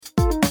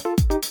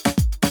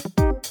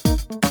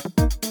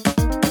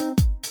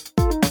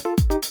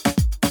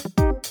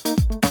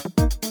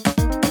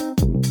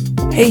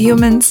Hey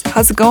humans,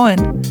 how's it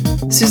going?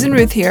 Susan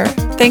Ruth here.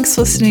 Thanks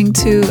for listening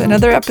to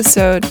another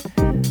episode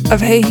of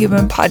Hey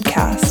Human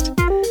Podcast.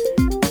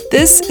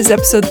 This is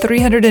episode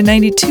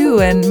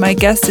 392 and my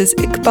guest is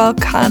Iqbal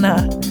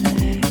Kana.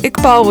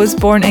 Iqbal was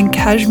born in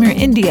Kashmir,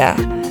 India.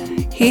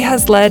 He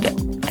has led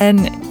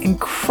an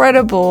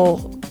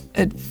incredible,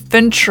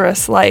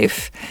 adventurous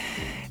life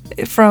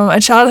from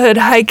a childhood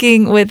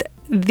hiking with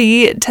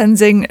the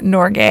Tenzing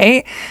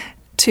Norgay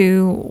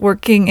to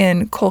working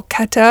in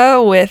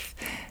Kolkata with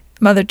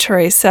Mother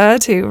Teresa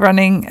to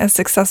running a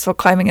successful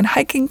climbing and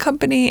hiking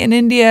company in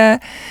India,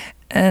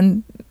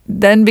 and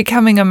then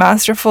becoming a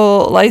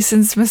masterful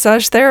licensed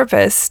massage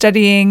therapist,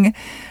 studying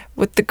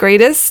with the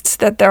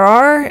greatest that there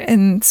are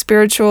in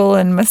spiritual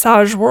and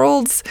massage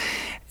worlds.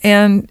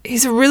 And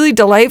he's a really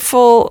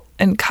delightful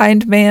and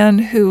kind man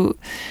who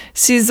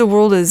sees the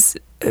world as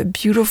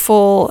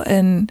beautiful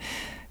and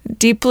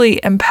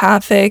deeply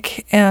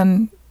empathic,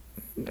 and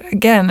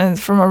again,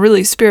 from a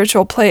really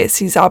spiritual place.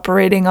 He's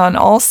operating on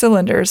all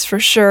cylinders for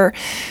sure.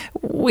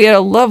 We had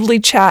a lovely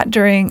chat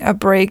during a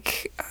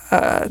break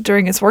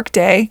during his work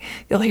day.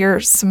 You'll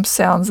hear some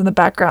sounds in the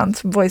background,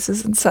 some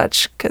voices and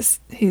such, because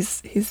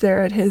he's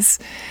there at his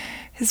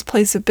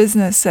place of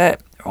business.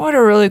 What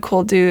a really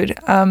cool dude.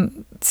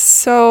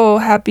 So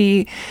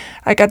happy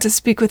I got to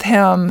speak with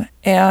him,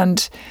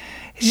 and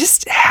he's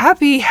just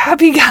happy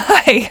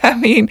guy. I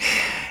mean,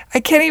 I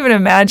can't even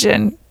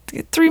imagine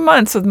 3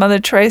 months with Mother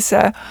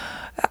Teresa.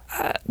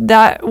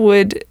 That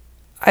would,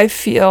 I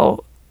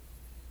feel,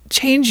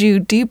 change you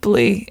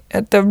deeply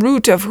at the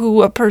root of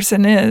who a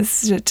person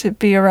is, to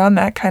be around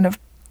that kind of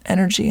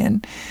energy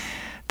and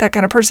that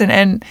kind of person.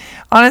 And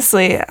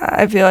honestly,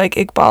 I feel like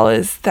Iqbal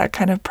is that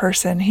kind of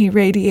person. He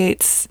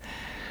radiates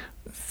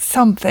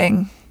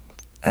something,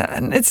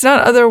 and it's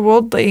not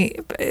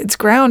otherworldly, it's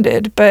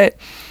grounded, but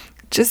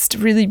just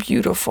really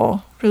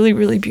beautiful, really,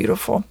 really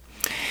beautiful.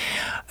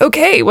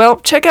 Okay, well,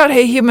 check out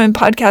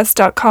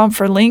heyhumanpodcast.com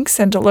for links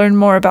and to learn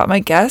more about my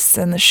guests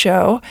and the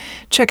show.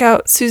 Check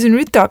out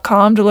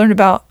susanruth.com to learn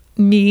about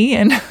me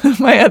and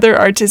my other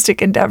artistic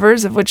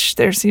endeavors, of which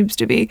there seems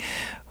to be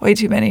way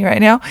too many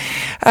right now.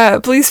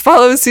 Please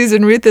follow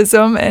Susan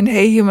Ruthism and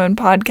Hey Human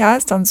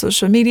Podcast on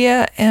social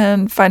media,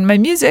 and find my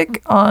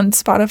music on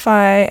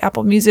Spotify,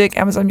 Apple Music,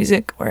 Amazon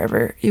Music,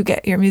 wherever you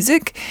get your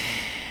music.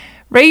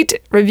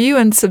 Rate, review,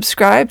 and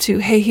subscribe to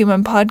Hey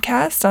Human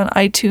Podcast on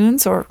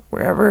iTunes or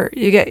wherever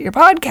you get your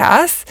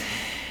podcasts.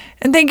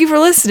 And thank you for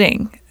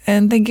listening.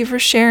 And thank you for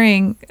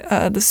sharing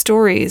the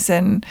stories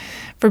and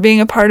for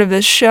being a part of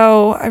this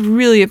show. I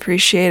really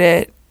appreciate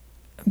it.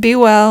 Be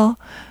well,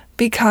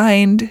 be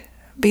kind,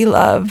 be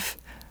love.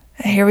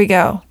 And here we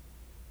go.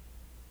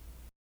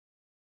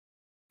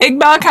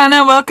 Iqbal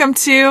Kana, welcome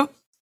to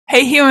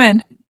Hey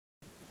Human.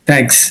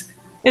 Thanks.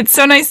 It's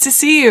so nice to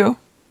see you.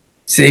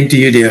 Same to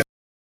you, dear.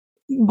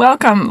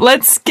 Welcome.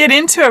 Let's get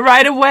into it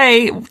right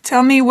away.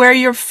 Tell me where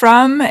you're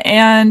from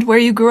and where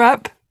you grew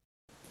up.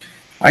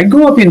 I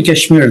grew up in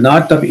Kashmir,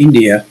 north of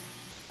India,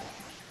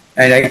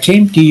 and I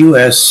came to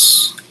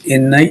US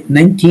in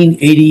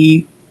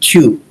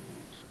 1982.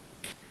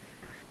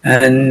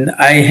 And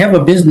I have a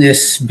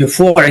business.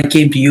 Before I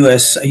came to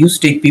US, I used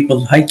to take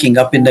people hiking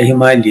up in the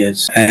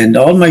Himalayas, and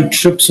all my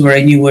trips were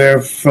anywhere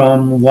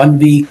from 1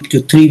 week to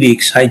 3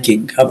 weeks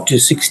hiking, up to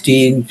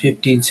 16,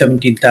 15,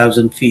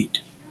 17,000 feet.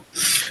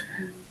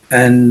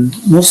 And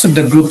most of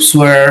the groups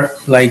were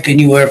like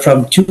anywhere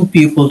from 2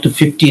 people to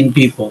 15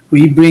 people.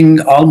 We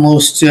bring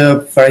almost,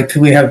 if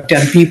we have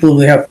 10 people,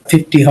 we have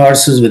 50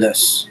 horses with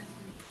us.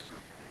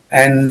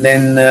 And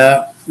then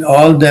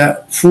all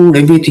the food,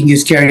 everything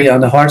is carried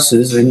on the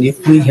horses. And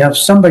if we have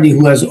somebody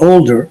who is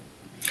older,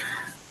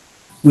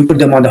 we put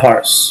them on the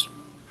horse.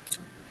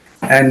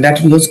 And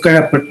those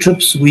kind of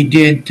trips we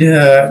did.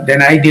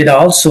 Then I did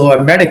also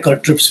a medical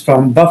trips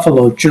from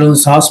Buffalo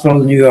Children's Hospital,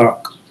 New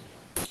York.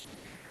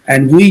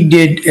 And we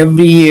did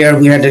every year,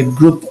 we had a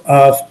group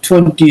of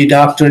 20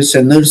 doctors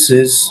and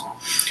nurses.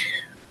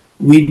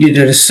 We did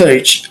a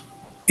research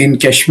in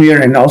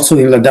Kashmir and also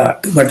in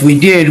Ladakh. But we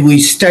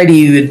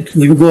study,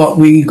 we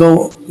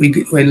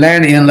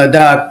land in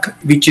Ladakh,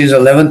 which is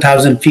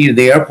 11,000 feet,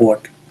 the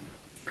airport.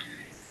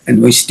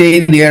 And we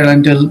stay there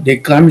until they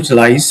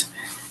climatize.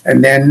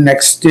 And then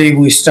next day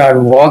we start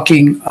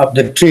walking up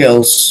the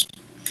trails.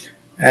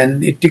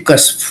 And it took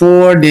us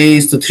 4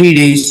 days to 3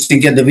 days to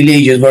get the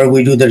villages where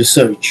we do the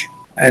research.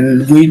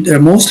 And there are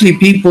mostly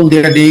people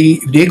there, they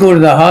go to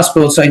the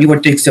hospital, so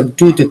it takes them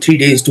 2 to 3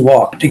 days to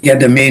walk to get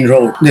the main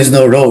road. There's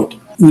no road.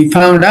 We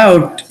found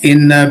out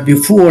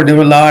before there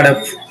were a lot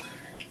of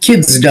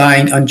kids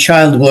dying on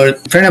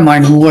childbirth. A friend of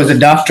mine who was a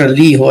Dr.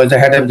 Lee, who was the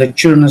head of the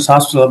Children's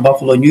Hospital of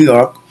Buffalo, New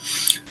York,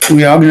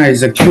 we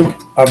organized a group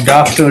of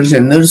doctors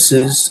and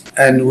nurses,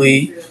 and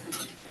we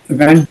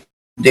went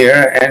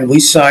there, and we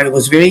saw it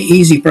was a very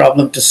easy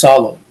problem to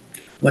solve.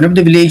 One of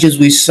the villages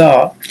we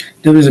saw,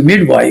 there was a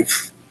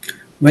midwife.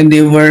 When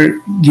they were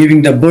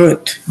giving the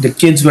birth, the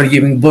kids were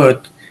giving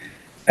birth,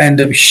 and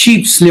the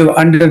sheep live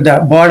under the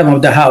bottom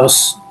of the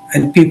house,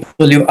 and people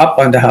live up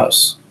on the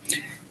house.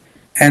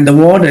 And the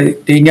water,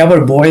 they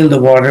never boiled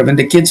the water. When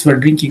the kids were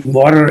drinking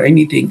water or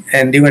anything,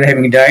 and they were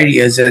having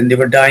diarrheas and they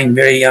were dying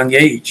very young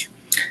age.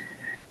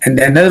 And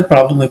then another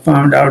problem we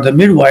found out, the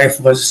midwife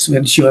was,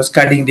 when she was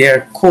cutting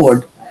their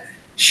cord,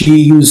 she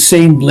used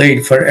same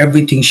blade for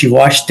everything. She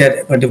washed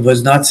it, but it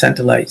was not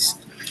sanitized.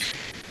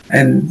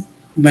 And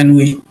when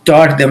we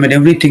taught them and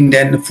everything,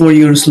 then 4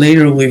 years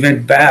later we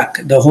went back.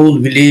 The whole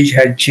village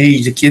had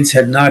changed. The kids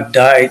had not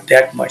died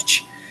that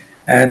much,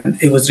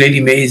 and it was really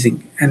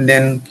amazing. And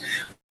then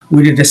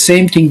we did the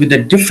same thing with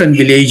the different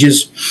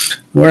villages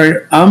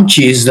where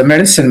Amchis, the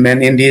medicine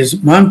men in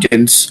these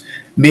mountains,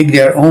 make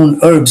their own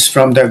herbs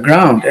from the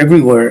ground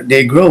everywhere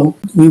they grow.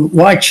 We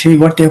watched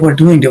what they were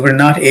doing. There were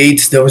not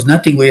aids. There was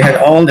nothing. We had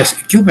all this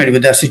equipment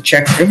with us to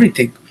check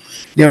everything.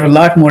 They were a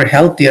lot more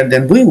healthier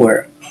than we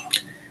were.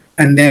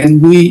 And then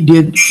we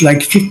did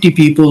like 50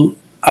 people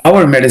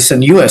our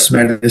medicine, U.S.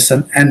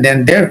 medicine, and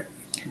then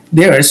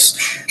theirs.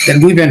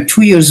 Then we went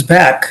 2 years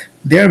back.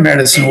 Their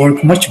medicine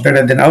worked much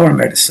better than our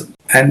medicine,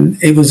 and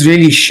it was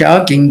really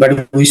shocking.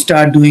 But we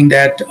started doing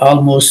that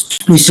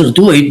almost. We still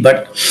do it,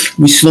 but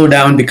we slow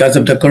down because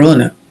of the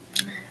corona.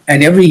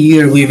 And every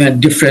year we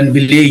went different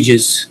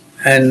villages,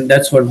 and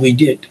that's what we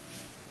did.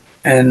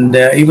 And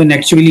even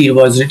actually, it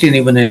was written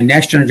even in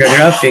National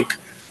Geographic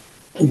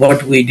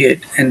what we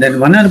did. And then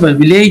one of the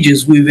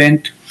villages we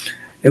went,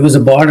 it was a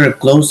border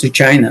close to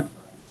China.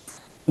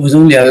 It was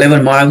only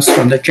 11 miles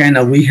from the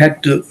China.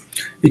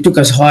 It took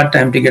us hard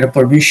time to get a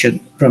permission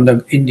from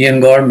the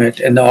Indian government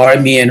and the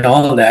army and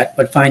all that,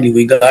 but finally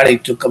we got it.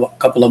 It took a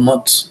couple of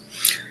months.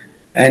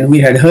 And we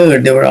had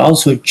heard there were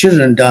also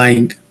children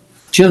dying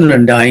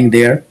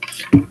there,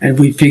 and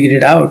we figured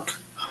it out.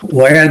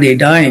 Why are they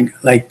dying?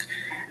 Like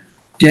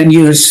 10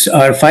 years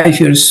or 5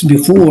 years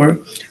before,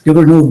 there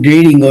were no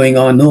grading going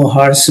on, no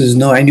horses,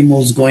 no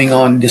animals going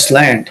on this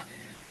land.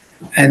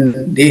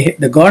 And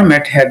the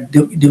government had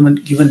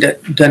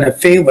done a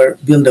favor,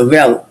 build a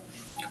well.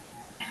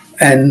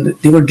 And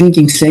they were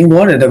drinking same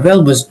water. The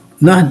well was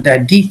not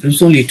that deep. It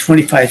was only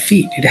 25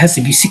 feet. It has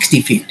to be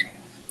 60 feet.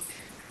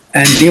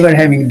 And they were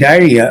having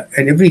diarrhea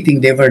and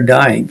everything. They were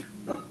dying.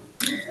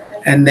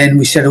 And then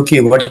we said,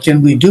 okay, what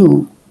can we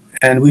do?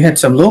 And we had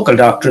some local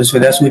doctors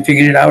with us. We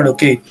figured it out.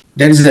 Okay,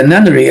 there is a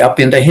nunnery up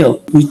in the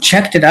hill. We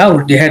checked it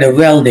out. They had a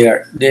well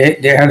there. They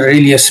had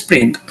really a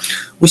spring.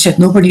 We said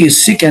nobody is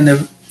sick in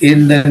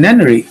the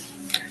nunnery.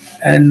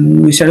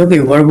 And we said, okay,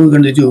 what are we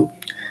going to do?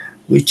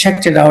 We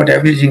checked it out.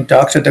 Everything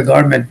talks to the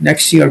government.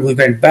 Next year we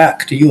went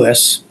back to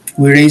U.S.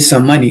 We raised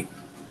some money,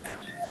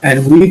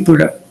 and we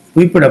put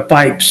a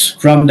pipes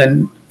from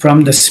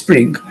the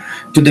spring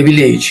to the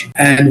village,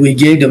 and we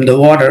gave them the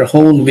water,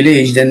 whole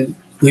village. Then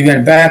we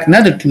went back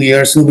another 2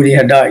 years, nobody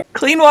had died.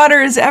 Clean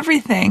water is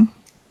everything.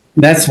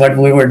 That's what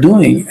we were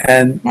doing.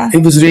 And Yeah.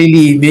 it was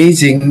really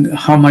amazing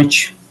how many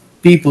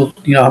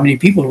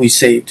people we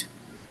saved.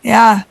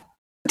 Yeah.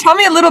 Tell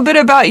me a little bit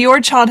about your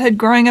childhood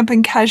growing up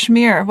in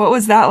Kashmir. What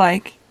was that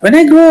like? When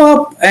I grew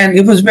up, and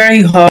it was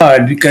very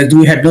hard because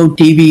we had no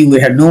TV, we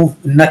had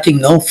nothing,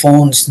 no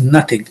phones,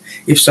 nothing.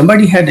 If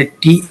somebody had a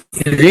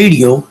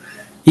radio,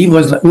 we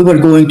were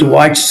going to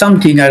watch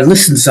something or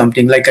listen to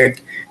something like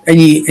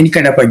any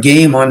kind of a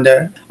game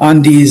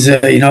on these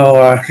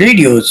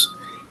radios.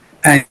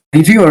 And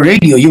if you were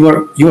radio, you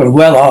were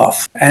well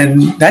off.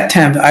 And that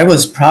time I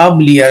was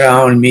probably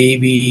around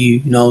maybe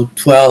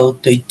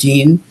 12,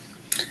 13,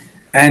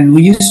 and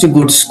we used to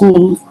go to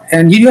school.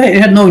 And you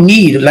had no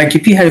need. Like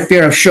if you had a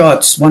pair of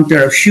shorts, one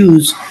pair of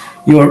shoes,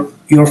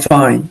 you're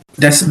fine.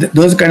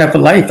 Those kind of a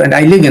life. And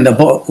I live in the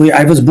boat.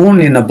 I was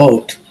born in a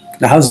boat,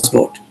 the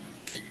houseboat,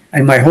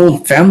 and my whole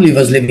family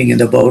was living in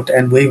the boat.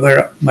 And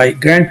my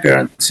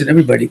grandparents and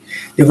everybody,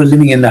 they were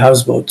living in the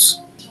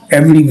houseboats.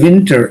 Every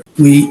winter,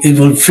 it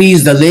will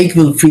freeze. The lake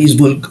will freeze.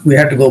 We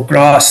have to go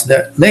across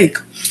the lake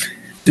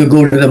to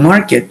go to the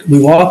market. We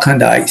walk on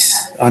the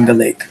ice on the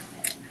lake.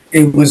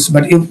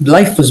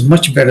 Life was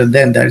much better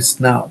then than it's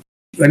now.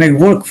 When I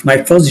worked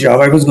my first job,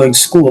 I was going to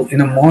school in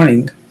the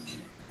morning,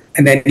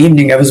 and then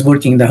evening I was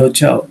working in the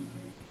hotel.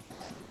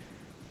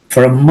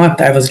 For a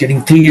month, I was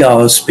getting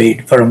 $3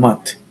 paid for a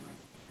month.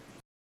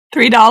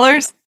 $3?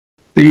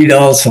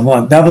 $3 a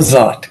month. That was a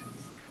lot.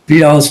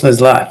 $3 was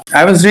a lot.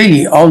 I was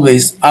really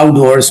always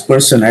outdoors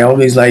person. I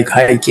always like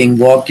hiking,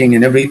 walking,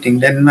 and everything.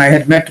 Then I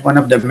had met one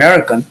of the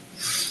American,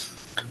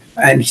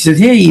 and he said,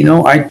 "Hey,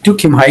 I took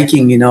him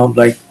hiking.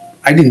 Like."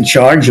 I didn't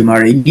charge him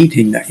or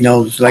anything, it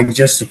was like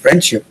just a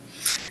friendship.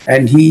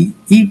 And he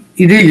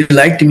really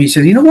liked me. He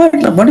said, you know what,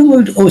 why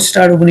don't we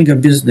start opening a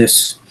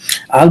business?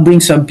 I'll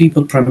bring some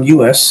people from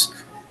US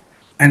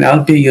and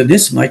I'll pay you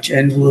this much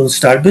and we'll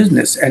start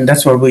business. And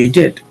that's what we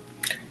did.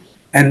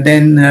 And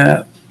then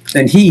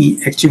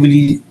he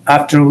actually,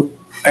 after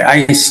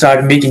I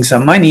started making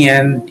some money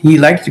and he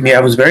liked me, I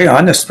was very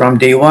honest from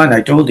day one.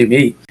 I told him,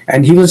 hey,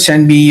 and he will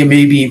send me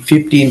maybe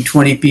 15,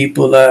 20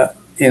 people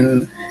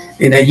in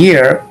a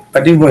year.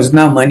 But it was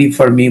not money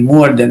for me,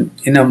 more than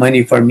enough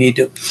money for me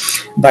to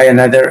buy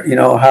another,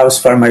 house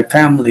for my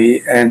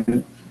family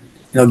and,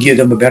 give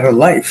them a better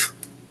life.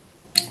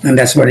 And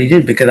that's what I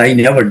did because I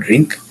never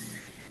drink,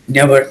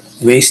 never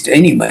waste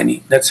any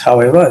money. That's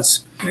how I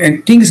was.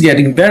 And things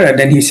getting better.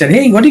 Then he said,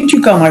 "Hey, why don't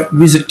you come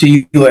visit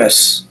to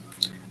US?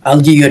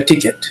 I'll give you a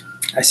ticket."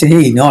 I said,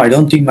 "Hey, no, I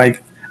don't think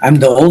I'm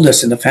the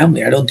oldest in the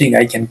family. I don't think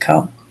I can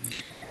come."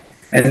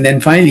 And then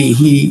finally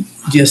he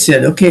just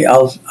said, "Okay,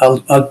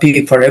 I'll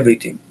pay for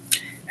everything."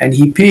 And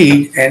he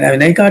paid. And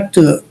when I got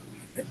to,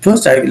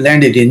 first I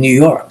landed in New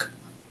York,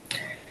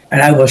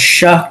 and I was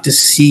shocked to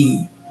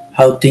see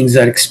how things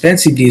are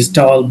expensive, these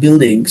tall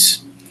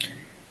buildings.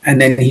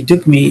 And then he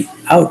took me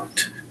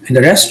out in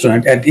the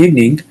restaurant at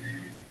evening,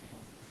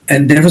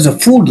 and there was a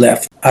food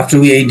left after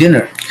we ate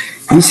dinner.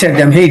 He said,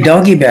 "Hey,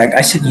 doggy bag."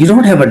 I said, "You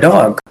don't have a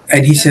dog."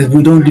 And he said,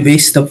 "We don't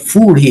waste the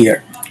food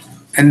here."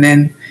 And then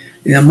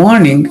in the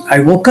morning, I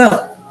woke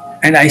up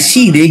and I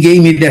see they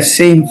gave me the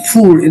same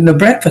food in the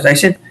breakfast. I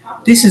said,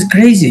 "This is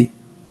crazy.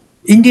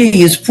 India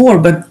is poor,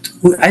 but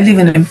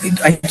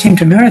I came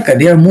to America.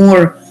 They are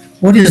more,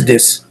 what is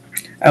this?"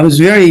 I was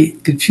very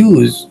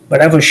confused, but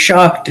I was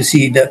shocked to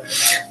see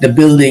the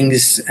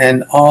buildings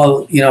and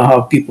all,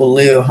 how people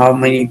live, how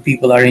many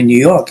people are in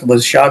New York. It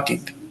was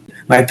shocking.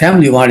 My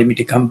family wanted me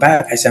to come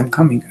back. I said, "I'm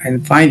coming."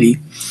 And finally,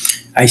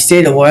 I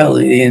stayed a while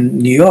in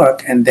New York,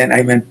 and then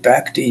I went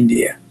back to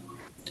India.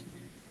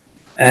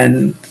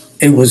 And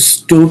it was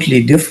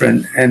totally different.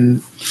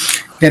 And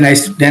then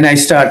I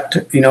start,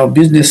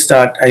 business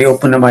start. I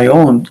opened my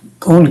own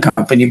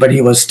company, but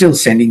he was still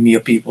sending me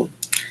people.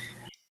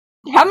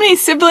 How many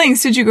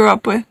siblings did you grow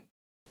up with?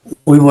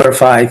 We were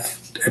five,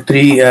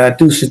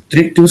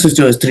 two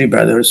sisters, three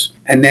brothers.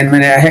 And then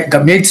when I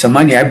made some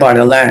money, I bought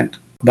a land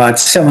about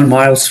 7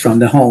 miles from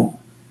the home.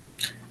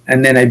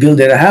 And then I built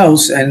a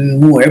house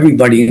and moved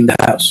everybody in the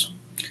house.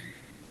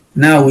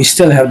 Now we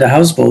still have the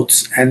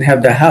houseboats and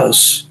have the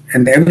house,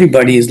 and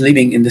everybody is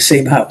living in the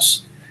same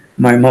house.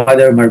 My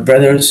mother, my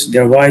brothers,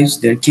 their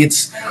wives, their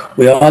kids,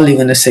 we all live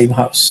in the same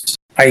house.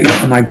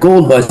 My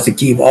goal was to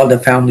keep all the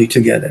family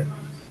together.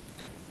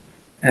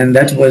 And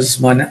that was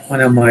one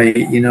of my,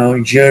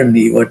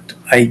 journey, what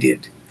I did.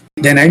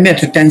 Then I met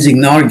Tenzing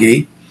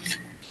Norgay,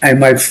 and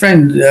my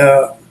friend,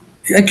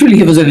 actually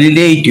he was a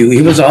relative.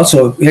 He was also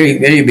a very,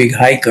 very big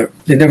hiker.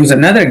 Then there was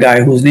another guy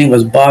whose name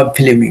was Bob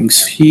Flemings.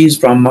 He's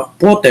from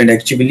Portland,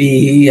 actually.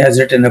 He has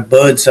written a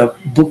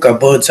book of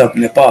birds of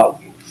Nepal.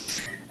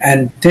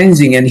 And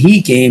Tenzing, and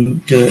he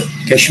came to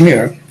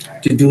Kashmir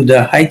to do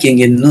the hiking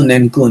in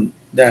Nunankun,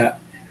 the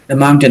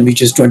mountain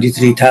which is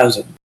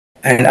 23,000.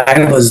 And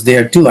I was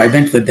there too. I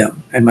went with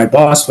them, and my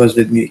boss was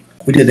with me.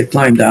 We did the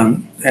climb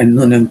down in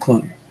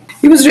Nunankun.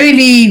 He was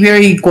really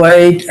very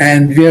quiet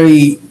and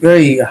very,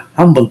 very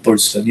humble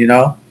person,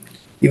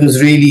 He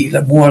was really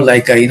more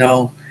like he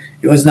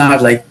was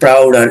not like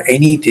proud or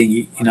anything,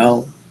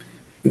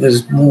 He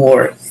was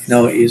more,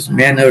 his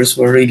manners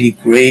were really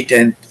great,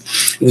 and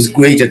it was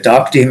great to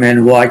talk to him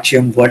and watch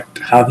him,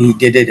 how he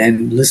did it,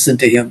 and listen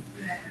to him,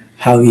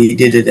 how he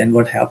did it and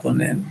what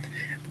happened. And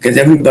because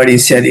everybody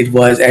said it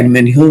was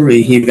Edmund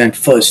Hillary, he went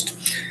first.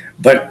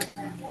 But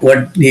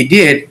what he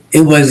did,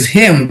 it was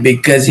him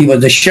because he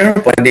was the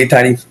Sherpa. They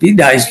thought if he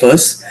dies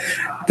first,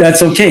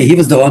 that's okay. He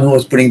was the one who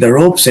was putting the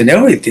ropes and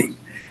everything.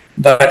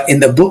 But in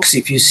the books,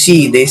 if you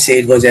see, they say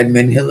it was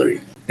Edmund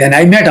Hillary. Then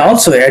I met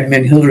also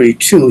Edmund Hillary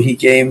too. He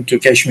came to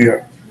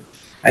Kashmir.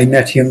 I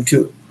met him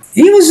too.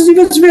 He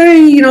was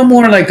very,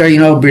 more like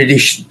a,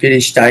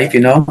 British type,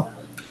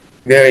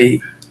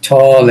 very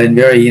tall and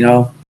very,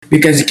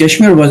 because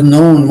Kashmir was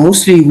known,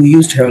 mostly we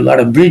used to have a lot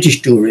of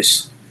British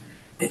tourists,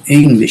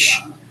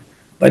 English.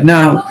 But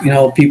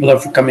now, people are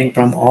coming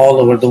from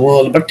all over the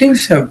world. But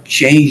things have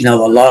changed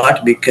now a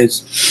lot because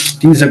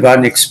things have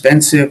gotten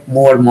expensive,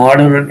 more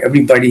modern.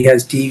 Everybody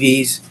has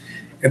TVs.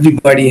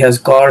 Everybody has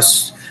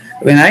cars.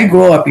 When I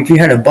grew up, if you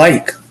had a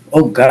bike,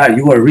 oh God,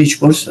 you were a rich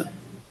person.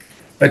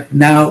 But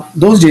now,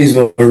 those days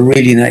were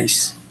really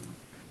nice.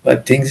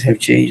 But things have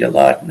changed a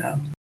lot now.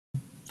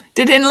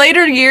 In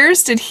later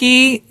years, did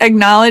he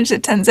acknowledge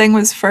that Tenzing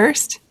was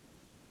first?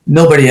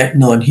 No,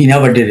 he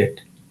never did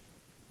it.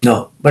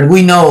 No, but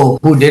we know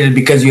who did it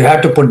because you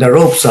have to put the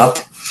ropes up.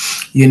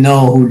 You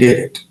know who did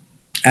it,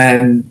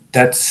 and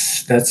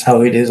that's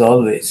how it is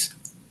always.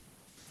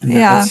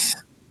 Yeah,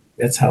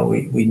 that's how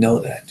we know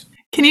that.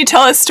 Can you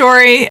tell a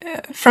story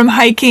from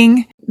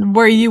hiking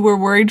where you were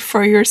worried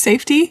for your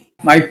safety?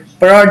 My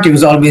priority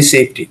was always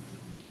safety.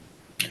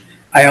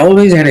 I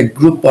always had a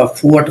group of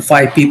 4 to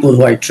 5 people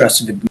who I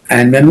trusted,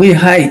 and when we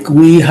hike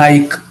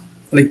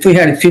like we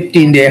had a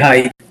 15-day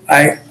hike.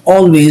 I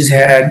always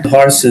had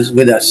horses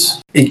with us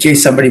in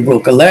case somebody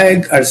broke a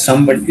leg or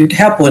somebody. It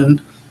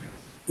happened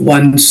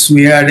once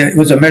it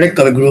was a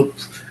medical group.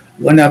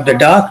 One of the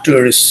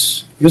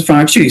doctors, he was from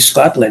actually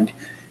Scotland.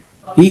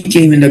 He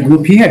came in the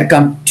group. He had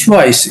come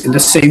twice in the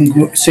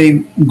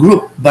same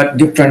group, but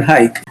different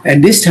hike.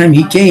 And this time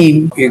he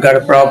came, he got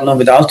a problem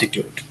with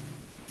altitude.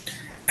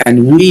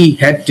 And we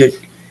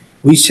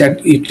said,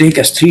 it'd take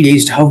us 3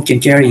 days, how we can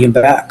carry him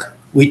back.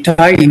 We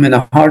tied him in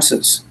the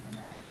horses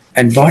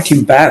and brought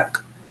him back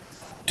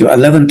to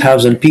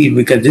 11,000 feet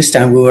because this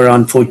time we were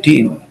on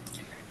 14.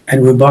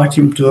 And we brought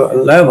him to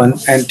 11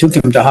 and took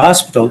him to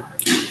hospital.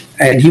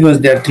 and he was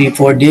there 3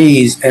 4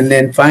 days, and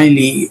then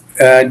finally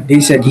they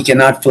said he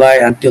cannot fly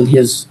until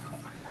his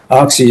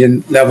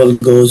oxygen level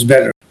goes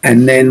better.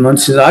 And then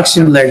once his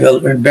oxygen level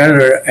went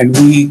better, and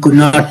we could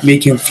not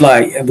make him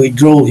fly, and we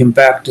drove him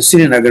back to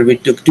Srinagar. We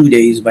took 2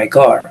 days by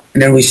car,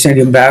 and then we sent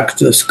him back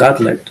to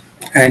Scotland.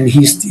 And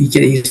he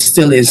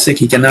still is sick.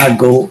 He cannot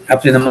go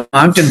up in the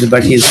mountains,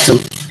 but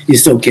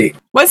he's okay.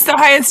 What's the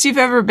highest you've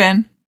ever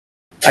been?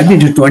 I've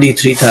been to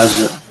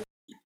 23,000.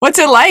 What's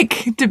it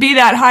like to be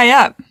that high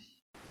up?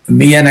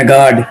 Me and a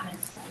god.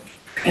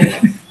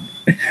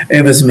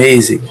 It was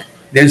amazing.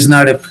 There's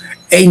not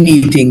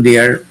anything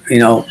there.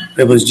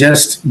 It was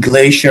just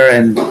glacier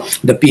and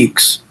the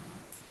peaks.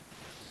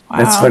 Wow.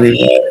 That's what it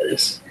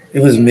was.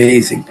 It was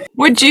amazing.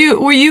 Were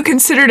you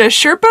considered a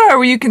Sherpa, or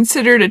were you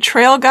considered a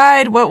trail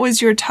guide? What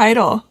was your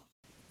title?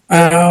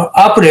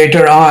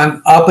 Operator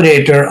on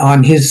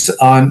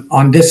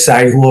this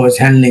side, who was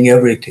handling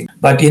everything.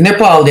 But in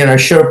Nepal there are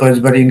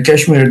Sherpas, but in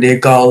Kashmir they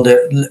call the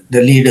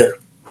leader,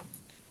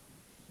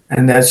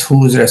 and that's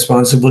whose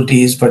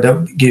responsibility is for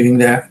giving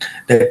the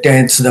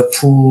tents, the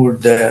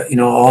food,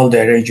 all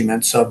the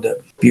arrangements of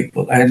the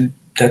people, and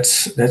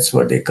that's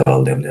what they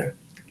call them there.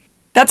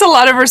 That's a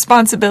lot of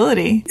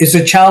responsibility. It's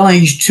a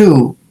challenge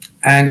too,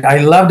 and I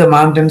love the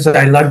mountains.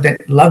 I love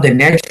the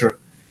nature.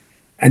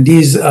 And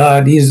these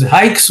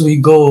hikes we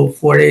go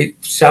for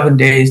 7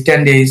 days,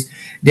 10 days.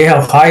 They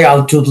have high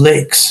altitude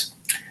lakes,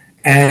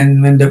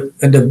 and when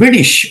the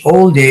British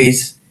old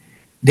days,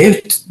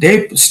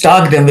 they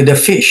stocked them with the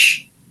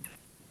fish,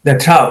 the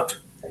trout,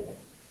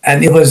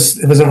 and it was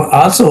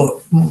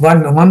also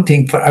one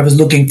thing I was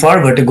looking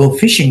forward to go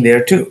fishing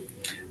there too,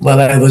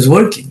 while I was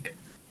working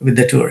with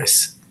the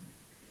tourists,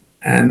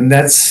 and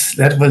those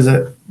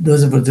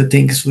were the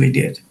things we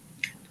did.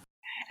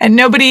 And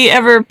nobody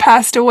ever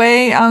passed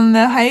away on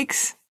the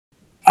hikes?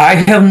 I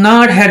have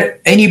not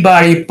had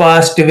anybody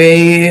passed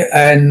away,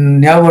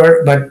 and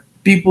never, but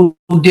people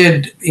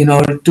did,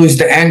 twist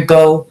the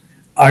ankle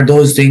or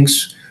those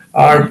things,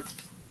 or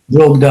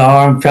broke the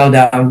arm, fell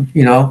down,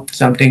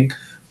 something,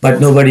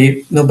 but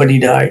nobody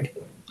died.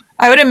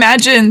 I would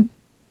imagine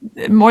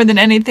more than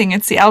anything,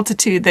 it's the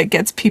altitude that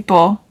gets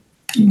people.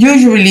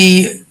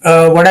 Usually,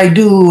 what I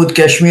do with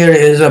Kashmir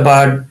is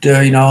about,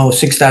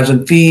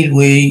 6,000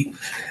 feet.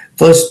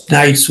 First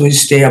nights we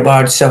stay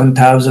about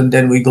 7,000,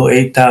 then we go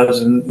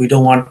 8,000. We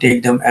don't want to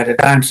take them at a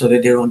time so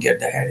that they don't get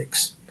the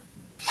headaches.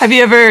 Have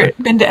you ever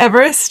been to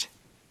Everest?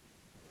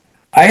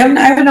 I have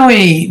no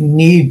any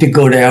need to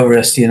go to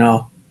Everest,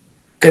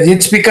 because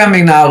it's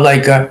becoming now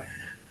like a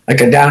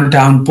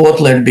downtown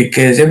Portland,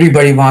 because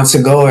everybody wants to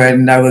go.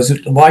 And I was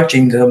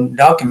watching the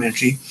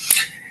documentary.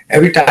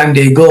 Every time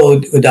they go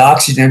with the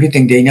oxygen,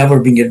 everything, they never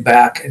bring it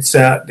back. It's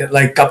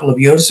like a couple of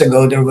years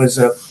ago, there was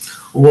a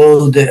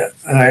world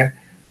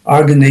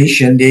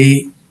organization.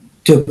 They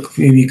took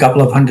maybe a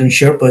couple of hundred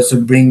Sherpas to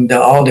bring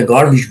all the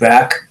garbage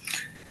back,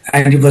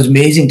 and it was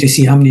amazing to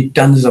see how many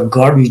tons of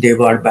garbage they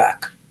brought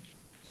back.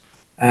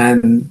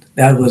 And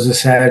that was a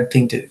sad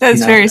thing to.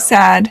 That's very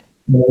sad.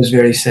 It was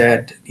very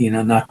sad,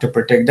 not to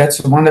protect. That's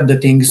one of the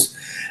things.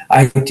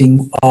 I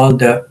think all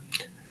the,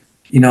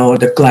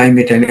 the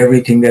climate and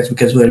everything. That's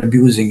because we're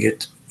abusing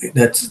it.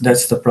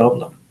 That's the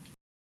problem.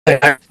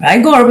 I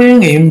go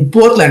everything in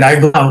Portland. I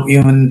go out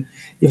even.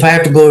 If I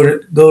have to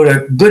go to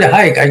a good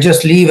hike, I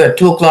just leave at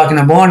 2:00 in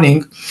the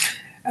morning,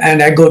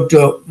 and I go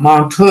to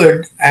Mount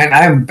Hood, and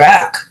I'm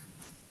back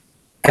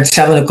at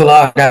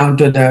 7:00 down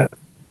to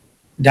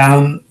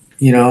down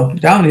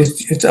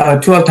it's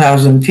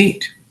 12,000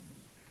 feet,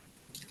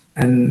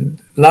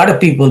 and a lot of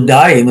people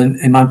die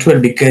in Mount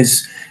Hood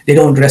because they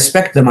don't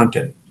respect the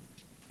mountain,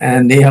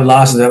 and they have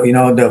lost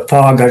the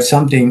fog or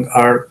something,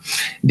 or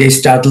they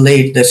start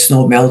late, the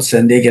snow melts,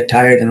 and they get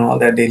tired and all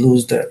that. They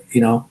lose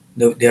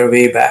their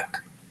way back.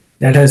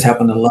 That has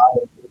happened a lot.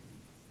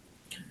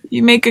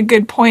 You make a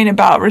good point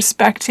about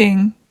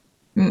respecting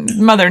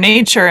Mother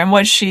Nature and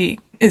what she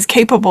is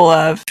capable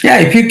of. Yeah,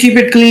 if you keep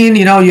it clean,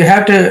 you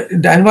have to,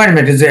 the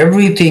environment is,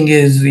 everything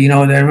is,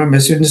 I remember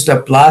since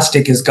the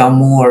plastic has come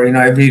more,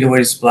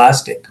 everywhere is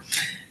plastic.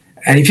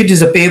 And if it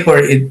is a paper,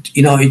 it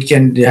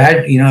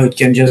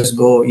can just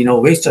go,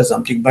 waste or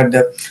something. But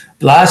the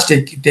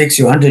plastic, it takes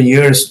you 100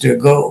 years to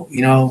go,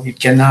 it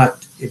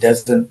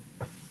doesn't,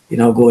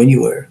 go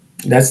anywhere.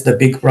 That's the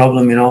big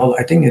problem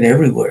I think in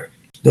everywhere.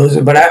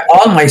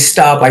 All my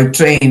staff, I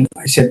train.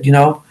 I said,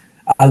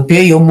 I'll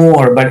pay you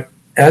more, but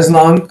as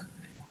long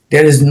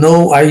there is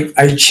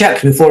I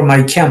checked before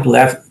my camp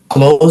left,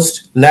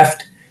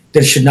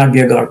 there should not be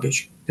a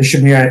garbage. There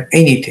should be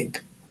anything.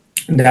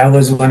 And that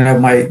was one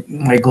of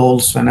my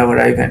goals whenever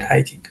I went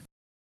hiking.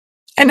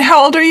 And how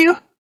old are you?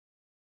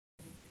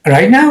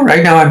 Right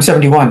now I'm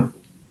 71.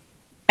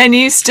 And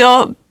you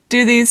still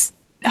do these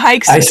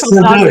hikes? I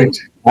still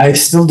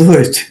do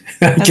it.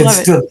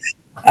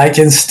 I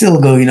can still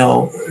go,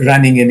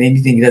 running and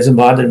anything. It doesn't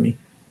bother me.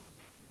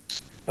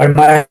 But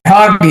my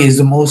hobby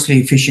is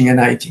mostly fishing and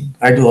hiking.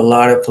 I do a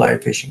lot of fly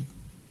fishing.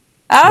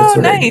 Oh,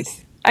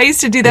 nice. I used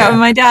to do that with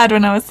my dad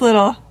when I was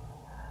little.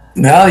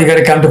 Well, you got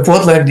to come to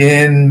Portland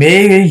in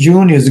May,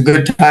 June is a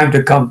good time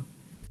to come.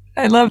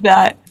 I love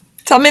that.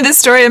 Tell me the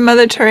story of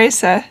Mother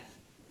Teresa.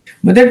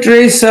 Mother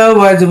Teresa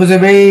was a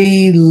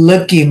very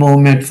lucky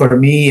moment for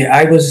me.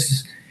 I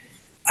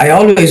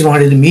always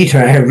wanted to meet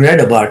her. I have read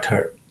about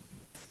her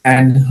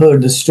and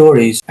heard the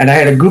stories. And I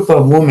had a group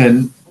of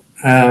women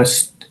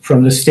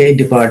from the State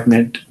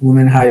Department,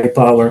 women high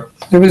power.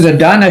 There was a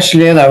Donna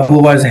Shalala who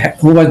was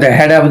the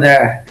head of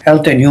the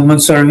Health and Human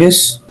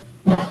Service,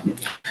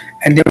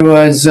 and there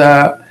was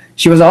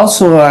she was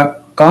also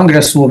a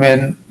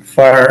congresswoman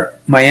for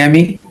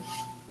Miami,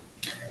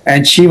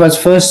 and she was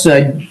first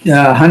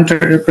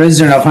Hunter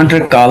president of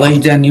Hunter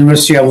College and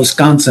University of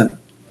Wisconsin.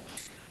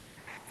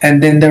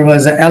 And then there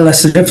was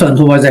Alice Riffin,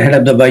 who was the head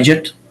of the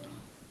budget.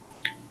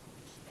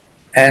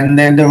 And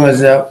then there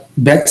was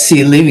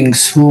Betsy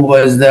Livings, who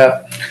was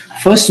the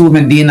first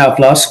woman dean of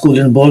law school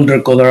in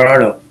Boulder,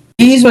 Colorado.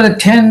 These were the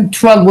 10,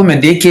 12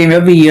 women. They came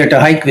every year to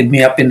hike with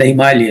me up in the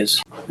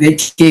Himalayas. They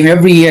came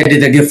every year to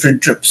the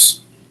different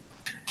trips.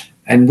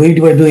 And we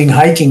were doing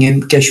hiking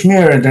in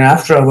Kashmir. And then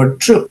after our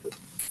trip,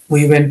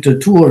 we went to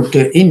tour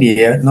to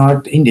India,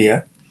 North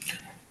India.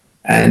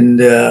 And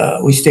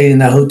we stayed in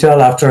the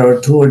hotel after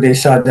our tour. They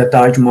saw the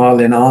Taj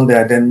Mahal and all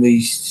that. Then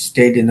we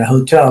stayed in the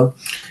hotel.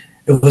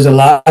 It was the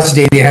last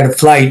day they had a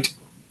flight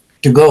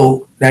to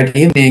go that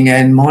evening,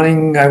 and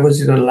morning I was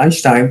at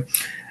lunchtime.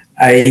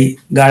 I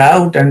got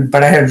out,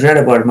 but I had read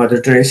about Mother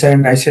Teresa,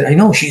 and I said, I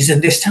know she's in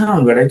this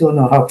town, but I don't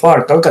know how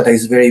far. Kolkata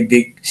is a very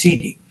big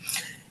city.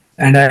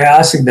 And I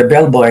asked the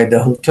bellboy at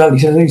the hotel. He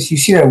says, "You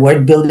see that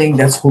white building?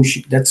 That's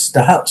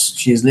the house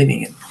she is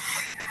living in."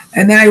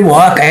 And then I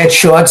walk. I had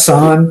shorts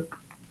on,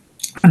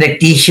 and a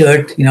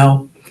t-shirt,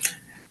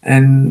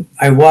 and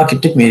I walk.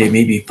 It took me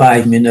maybe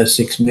 5 minutes,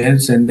 6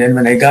 minutes, and then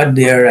when I got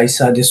there, I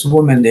saw this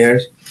woman there,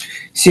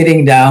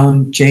 sitting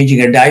down,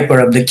 changing a diaper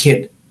of the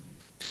kid.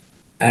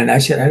 And I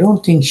said, I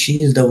don't think she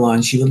is the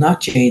one. She will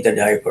not change the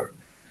diaper.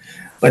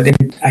 But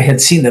then I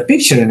had seen the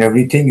picture and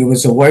everything. It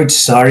was a white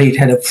sari. It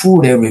had a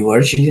food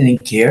everywhere. She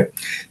didn't care.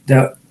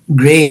 The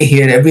gray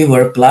hair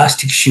everywhere,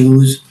 plastic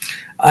shoes,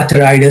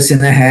 arthritis in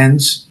the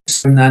hands.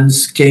 Some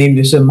nuns came.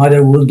 They said,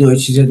 Mother will do it.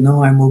 She said,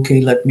 no, I'm okay.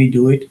 Let me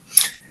do it.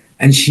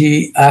 And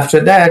she,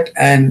 after that,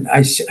 and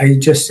I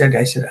just said,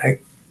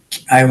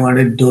 I want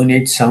to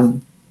donate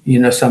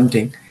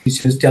something. She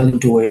says, tell him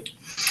to wait.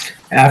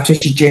 After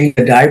she changed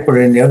the diaper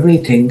and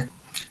everything,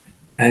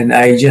 and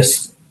I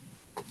just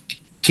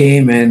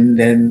came, and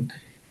then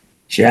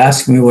she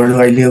asked me where do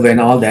I live and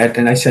all that,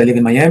 and I said I live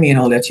in Miami and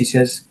all that. She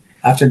says,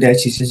 after that,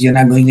 she says, you're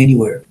not going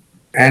anywhere.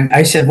 And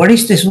I said, what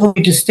is this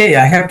movie to stay?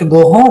 I have to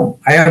go home.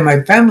 I have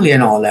my family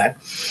and all that.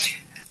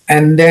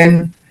 And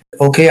then,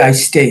 okay, I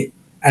stayed,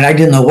 and I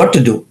didn't know what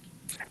to do.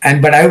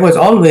 But I was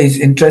always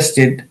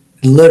interested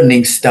in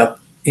learning stuff.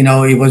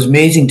 It was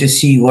amazing to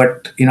see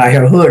what, I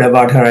had heard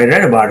about her, I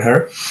read about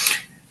her.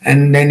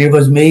 And then it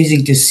was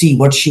amazing to see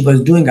what she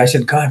was doing. I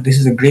said, God, this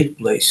is a great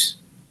place,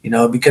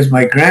 because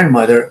my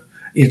grandmother,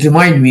 it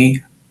reminded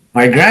me,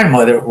 my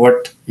grandmother,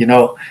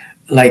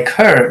 like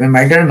her, when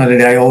my grandmother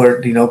died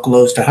over,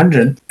 close to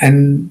 100.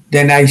 And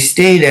then I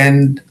stayed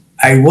and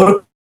I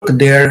worked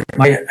there.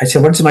 I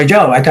said, what's my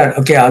job? I thought,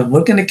 okay, I'll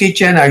work in the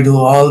kitchen. I do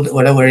all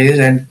whatever it is.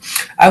 And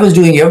I was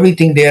doing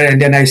everything there.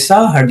 And then I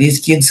saw her, these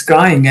kids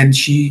crying, and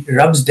she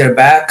rubs their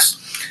backs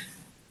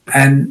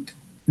and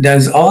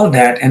does all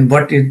that. And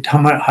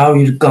how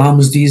it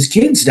calms these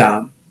kids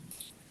down.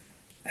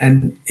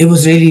 And it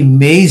was really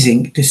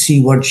amazing to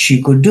see what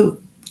she could do.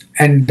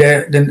 And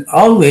then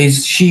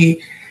always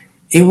she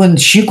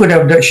could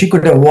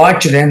have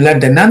watched it and let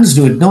the nuns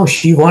do it. No,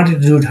 she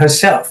wanted to do it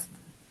herself.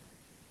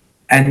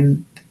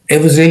 And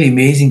it was really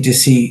amazing to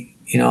see,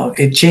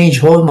 it changed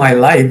whole my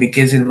life,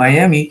 because in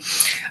Miami,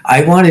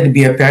 I wanted to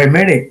be a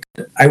paramedic.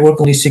 I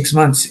worked only 6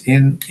 months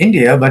in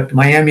India, but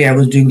Miami, I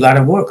was doing a lot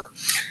of work.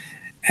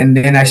 And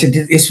then I said,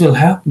 this will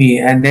help me.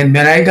 And then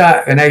when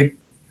I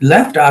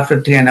left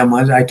after 3.5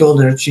 months, I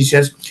told her, she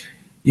says,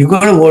 you go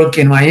to work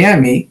in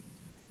Miami.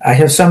 I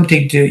have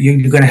something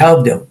you're going to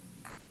help them.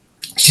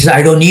 She said,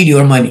 I don't need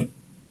your money.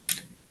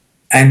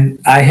 And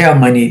I have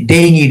money.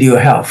 They need your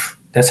help.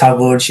 That's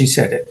how she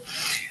said it.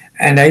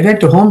 And I went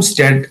to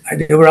Homestead.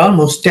 There were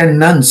almost 10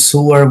 nuns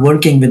who were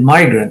working with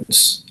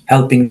migrants,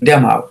 helping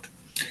them out.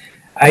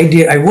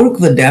 I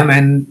worked with them,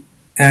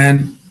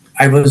 and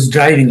I was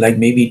driving like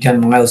maybe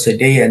 10 miles a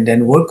day and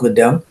then work with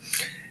them.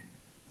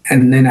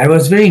 And then I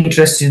was very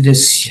interested in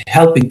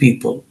helping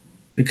people,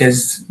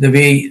 because the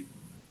way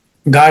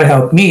God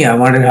helped me, I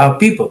wanted to help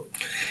people.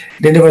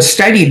 Then there was a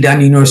study done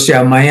at University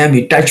of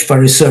Miami, Touch for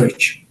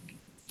Research.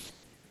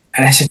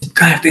 And I said,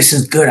 God, this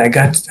is good. I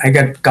got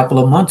a couple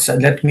of months.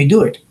 Let me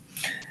do it.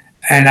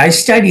 And I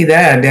studied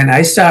that. Then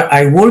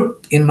I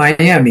worked in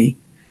Miami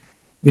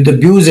with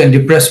abused and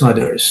depressed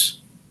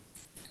mothers.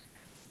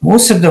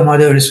 Most of the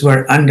mothers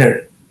were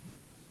under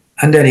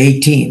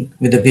 18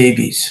 with the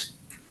babies.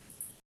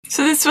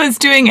 So this was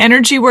doing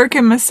energy work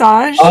and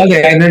massage? All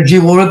the energy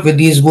work with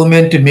these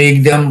women to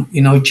make them,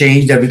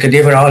 change that, because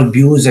they were all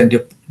abused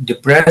and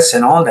depressed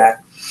and all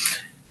that.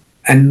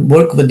 And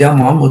work with them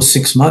almost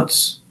 6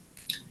 months.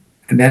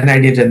 And then I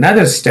did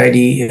another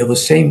study. It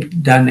was same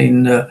done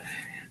in the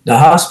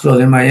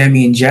hospital in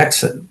Miami in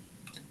Jackson.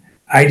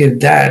 I did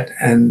that,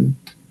 and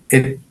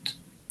it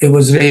it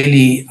was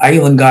really. I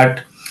even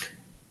got.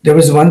 There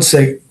was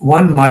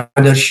one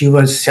mother. She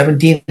was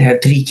 17,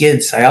 had three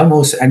kids. I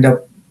almost ended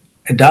up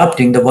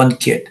adopting the one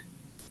kid,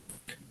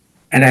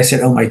 and I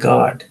said, "Oh my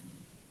God,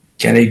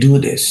 can I do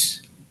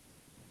this?"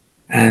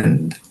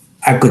 And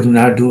I could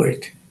not do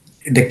it.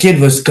 The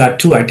kid was got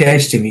too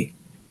attached to me,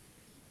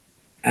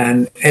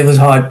 and it was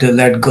hard to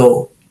let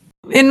go.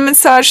 In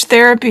massage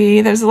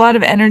therapy, there's a lot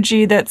of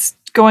energy that's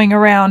going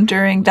around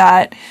during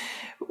that.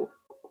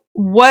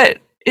 What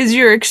is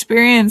your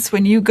experience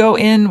when you go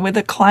in with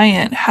a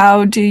client?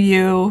 How do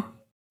you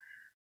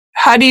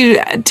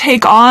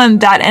take on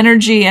that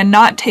energy and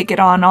not take it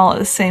on all at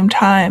the same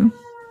time?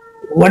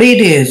 What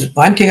it is,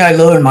 one thing I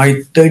learned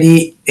my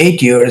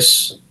 38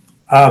 years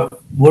of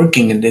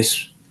working in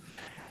this,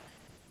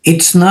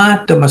 it's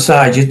not the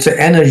massage, it's the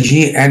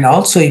energy. And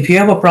also, if you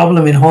have a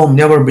problem in home,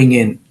 never bring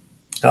in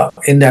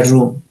that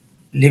room.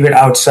 Leave it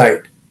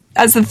outside.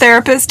 As a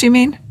therapist, you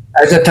mean?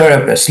 As a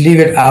therapist,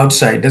 leave it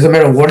outside. Doesn't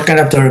matter what kind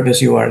of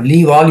therapist you are.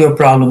 Leave all your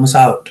problems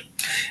out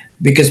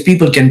because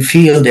people can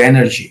feel the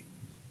energy.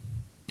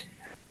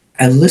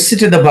 And listen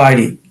to the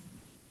body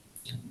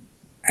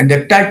and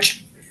the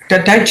touch. The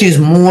touch is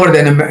more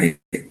than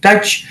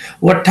touch.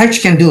 What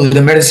touch can do,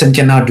 the medicine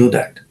cannot do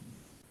that.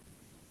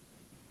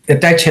 The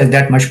touch has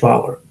that much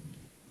power.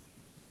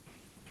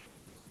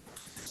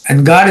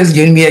 And God has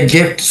given me a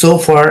gift. So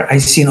far,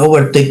 I've seen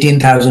over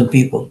 13,000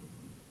 people.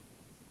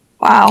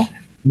 Wow.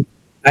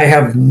 I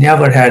have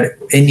never had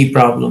any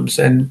problems.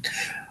 And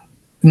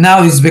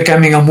now it's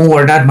becoming a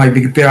more, not my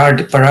big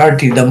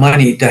priority, the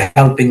money, the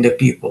helping the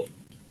people.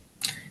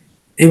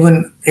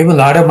 Even a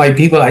lot of my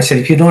people, I said,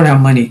 if you don't have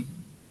money,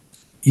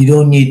 you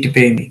don't need to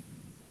pay me.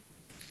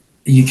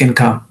 You can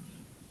come.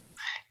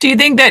 Do you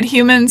think that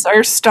humans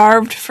are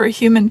starved for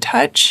human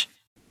touch?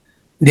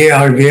 They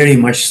are very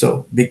much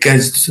so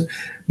because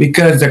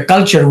the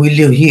culture we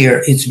live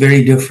here is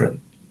very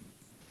different.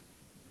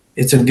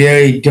 It's a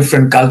very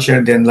different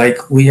culture than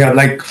like we have.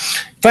 Like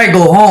if I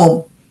go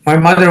home, my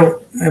mother,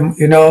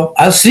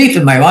 I'll sleep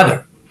with my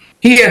mother.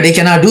 Here they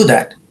cannot do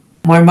that.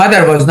 My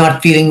mother was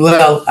not feeling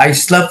well. I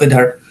slept with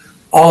her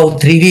all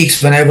 3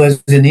 weeks when I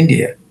was in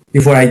India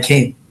before I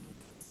came.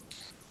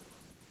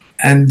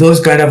 And those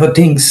kind of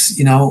things,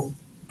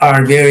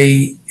 are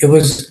very.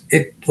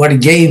 What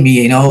it gave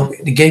me,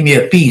 it gave me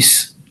a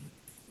peace.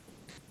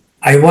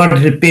 I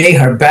wanted to pay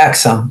her back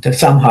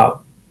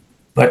somehow,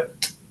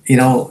 but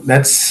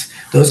that's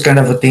those kind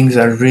of things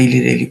are really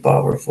really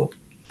powerful.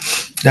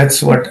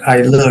 That's what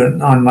I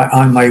learned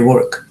on my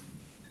work.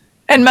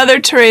 And Mother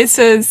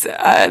Teresa's,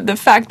 the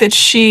fact that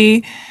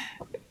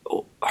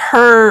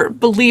her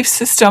belief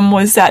system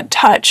was that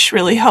touch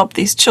really helped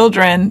these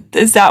children.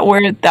 Is that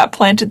where that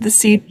planted the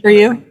seed for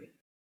you?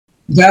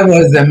 That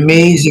was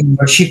amazing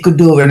what she could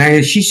do.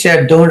 And she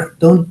said,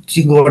 don't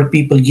think what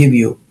people give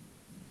you.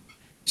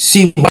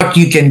 See what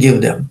you can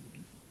give them.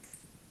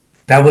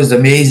 That was the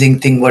amazing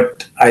thing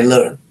what I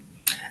learned.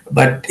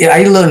 But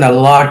I learned a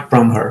lot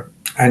from her,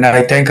 and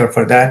I thank her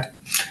for that.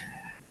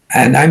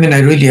 And I'm in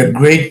a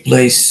great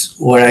place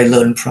where I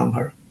learned from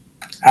her.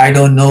 I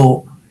don't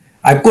know.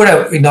 I could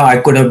have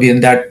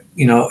been that,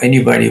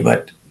 anybody,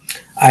 but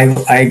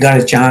I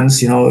got a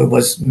chance. It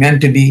was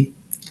meant to be.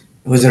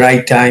 It was the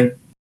right time.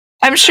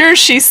 I'm sure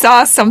she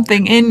saw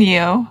something in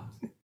you.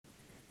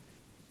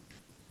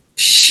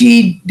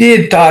 She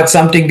did thought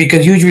something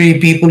because usually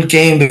people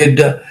came with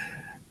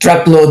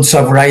truckloads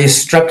of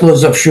rice,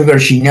 truckloads of sugar.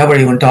 She never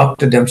even talked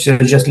to them. She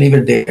said, just leave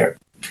it there.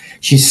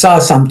 She saw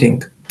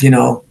something,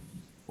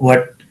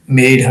 what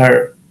made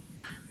her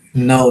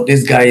know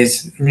this guy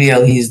is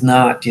real. He's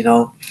not,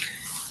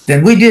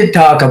 Then we did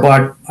talk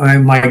about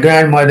my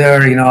grandmother,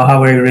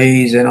 how I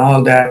raised and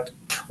all that,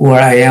 where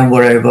I am,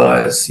 where I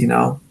was,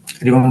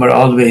 Remember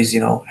always,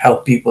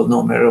 help people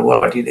no matter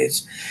what it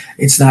is.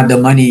 It's not the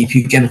money. If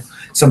you can,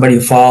 somebody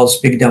falls,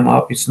 pick them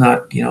up. It's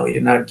not,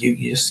 you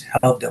just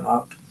help them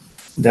out.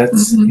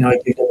 That's,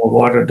 give them a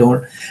water.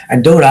 Don't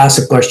ask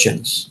the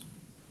questions.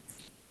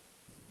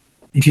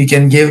 If you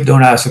can give,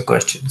 don't ask the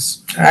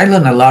questions. I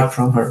learned a lot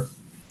from her,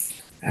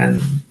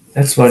 and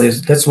that's what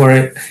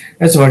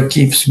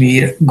keeps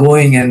me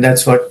going, and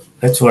that's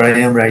where I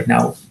am right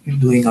now,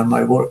 doing on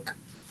my work.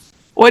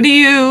 What do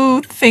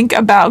you think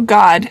about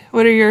God?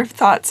 What are your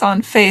thoughts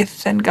on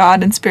faith and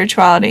God and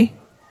spirituality?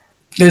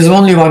 There's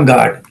only one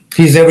God.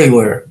 He's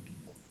everywhere.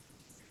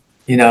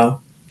 We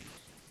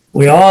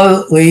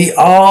all,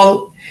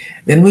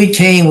 when we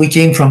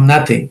came from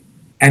nothing,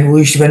 and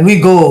when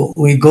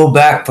we go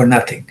back for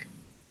nothing.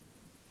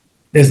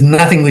 There's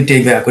nothing we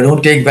take back. We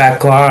don't take back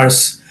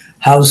cars,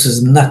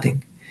 houses,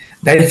 nothing.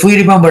 That if we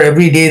remember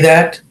every day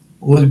that,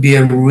 we'll be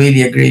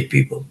really a great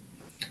people.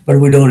 But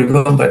we don't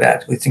remember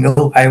that. We think,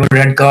 oh, I have a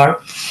red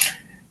car.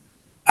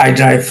 I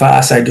drive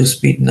fast. I do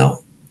speed.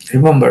 No.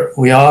 Remember,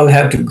 we all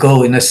have to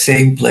go in the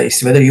same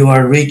place. Whether you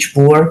are rich,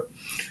 poor,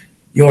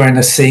 you are in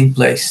the same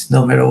place,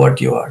 no matter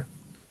what you are.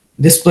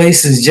 This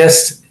place is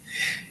just,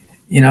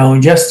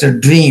 just a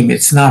dream.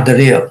 It's not the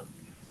real.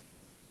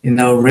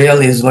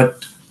 Real is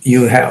what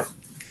you have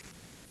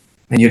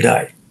when you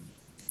die.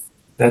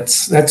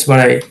 That's what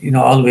I,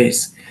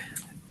 always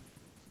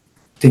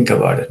think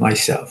about it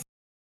myself.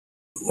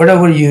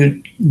 Whatever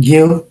you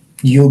give,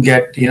 you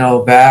get,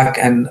 back,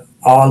 and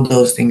all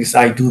those things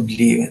I do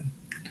believe in.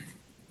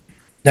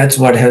 That's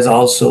what has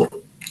also,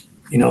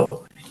 you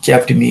know,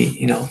 kept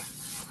me,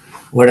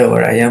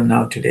 whatever I am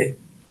now today.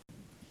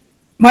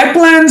 My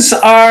plans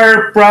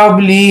are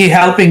probably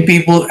helping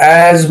people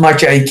as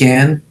much I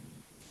can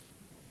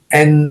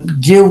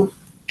and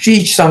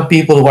teach some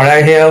people what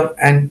I have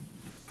and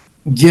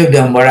give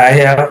them what I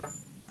have,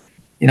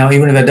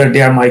 even whether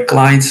they are my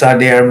clients or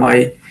they are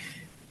my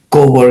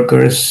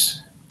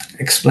co-workers,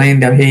 explain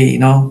them, hey,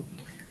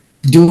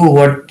 do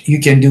what you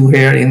can do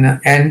here in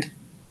the end,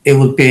 it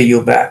will pay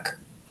you back.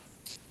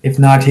 If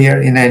not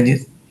here in the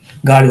end,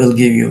 God will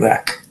give you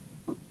back.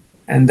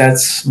 And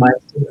that's my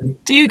story.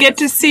 Do you get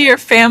to see your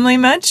family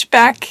much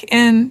back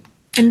in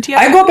India?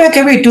 I go back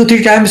every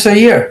 2-3 times a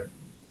year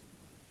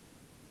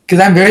because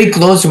I'm very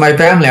close to my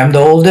family. I'm the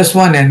oldest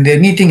one, and if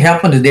anything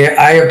happens there,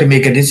 I have to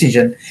make a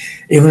decision,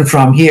 even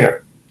from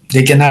here.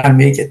 They cannot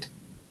make it,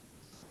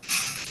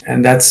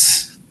 and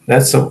that's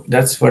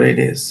what it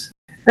is.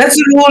 That's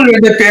the rule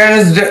with the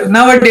parents.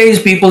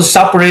 Nowadays, people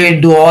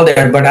separate, do all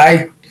that, but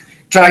I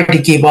try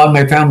to keep all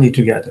my family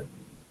together.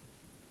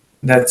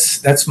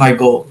 That's my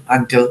goal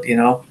until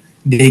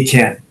they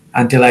can,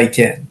 until I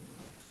can.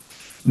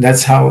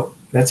 That's how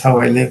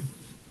I live.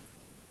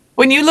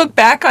 When you look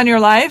back on your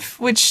life,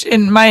 which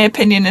in my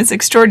opinion is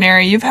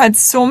extraordinary, you've had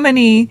so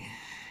many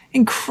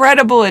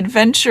incredible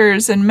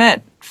adventures and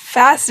met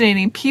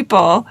fascinating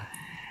people.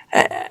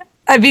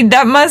 I mean,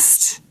 that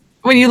must,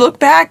 when you look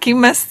back, you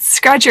must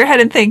scratch your head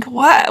and think,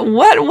 what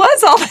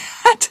was all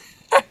that?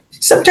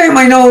 Sometimes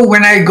I know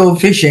when I go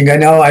fishing,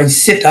 I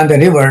sit on the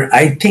river,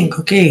 I think,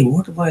 okay,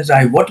 what was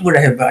I? What would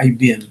have I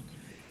been?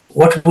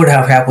 What would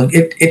have happened?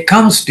 It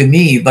comes to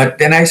me, but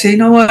then I say, you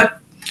know what?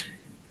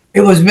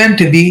 It was meant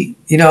to be.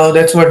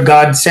 That's what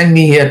God sent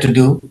me here to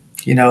do.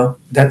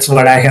 That's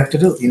what I have to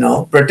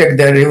do. Protect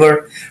the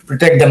river,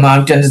 protect the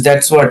mountains.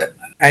 That's what.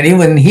 And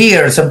even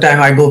here, sometimes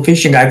I go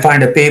fishing, I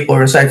find a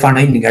paper, so I find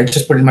anything, I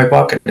just put it in my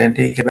pocket and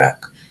take it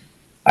back.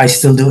 I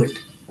still do it.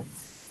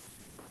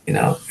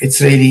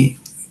 It's really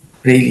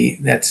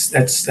that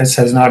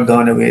has not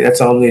gone away.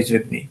 That's always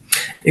with me.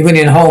 Even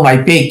in home, I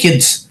pay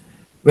kids.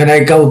 When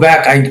I go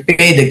back, I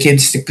pay the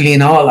kids to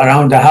clean all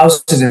around the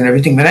houses and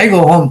everything. When I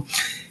go home,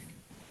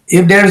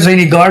 if there's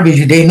any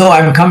garbage, they know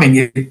I'm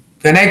coming.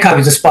 When I come,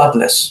 it's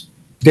spotless.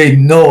 They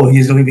know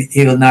he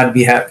will not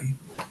be happy.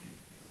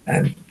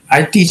 And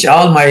I teach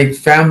all my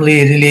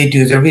family,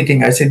 relatives,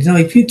 everything. I said,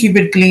 if you keep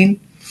it clean,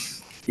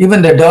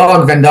 even the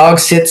dog, when dog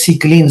sits, he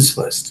cleans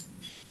first.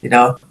 And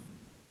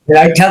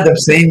I tell them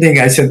the same thing.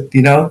 I said,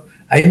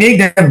 I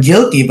make them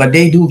guilty, but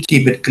they do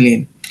keep it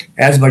clean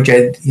as much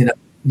as,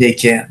 they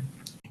can.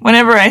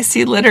 Whenever I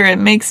see litter, it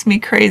makes me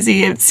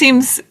crazy. It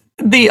seems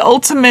the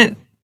ultimate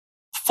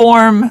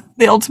form,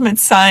 the ultimate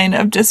sign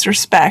of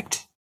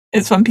disrespect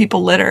is when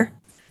people litter.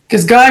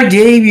 Because God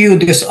gave you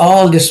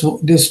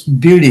this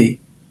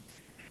beauty.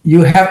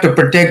 You have to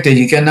protect it.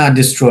 You cannot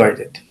destroy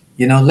it.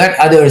 Let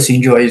others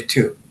enjoy it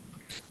too.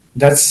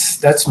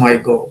 That's my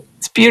goal.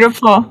 It's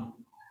beautiful.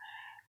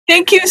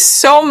 Thank you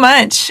so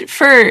much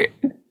for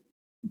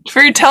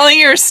telling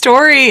your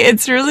story.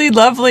 It's really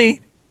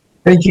lovely.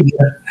 Thank you,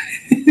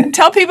 dear.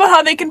 Tell people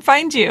how they can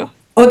find you.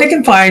 Oh, they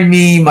can find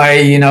me, my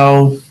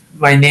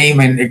name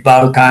and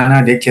Iqbal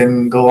Kana. They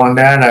can go on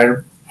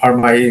that or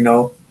my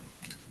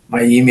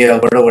email,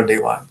 whatever they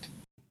want.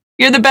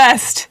 You're the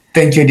best.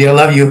 Thank you, dear.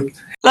 Love you.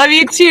 Love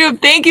you too.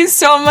 Thank you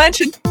so much.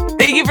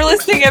 Thank you for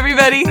listening,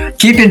 everybody.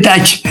 Keep in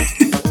touch.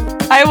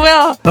 I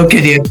will.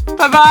 Okay, dear.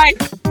 Bye-bye.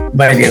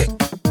 Bye, dear.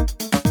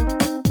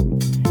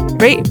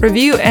 Rate,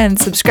 review, and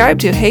subscribe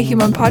to Hey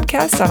Human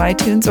Podcast on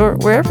iTunes or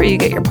wherever you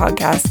get your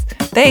podcasts.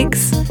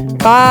 Thanks.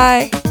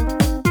 Bye.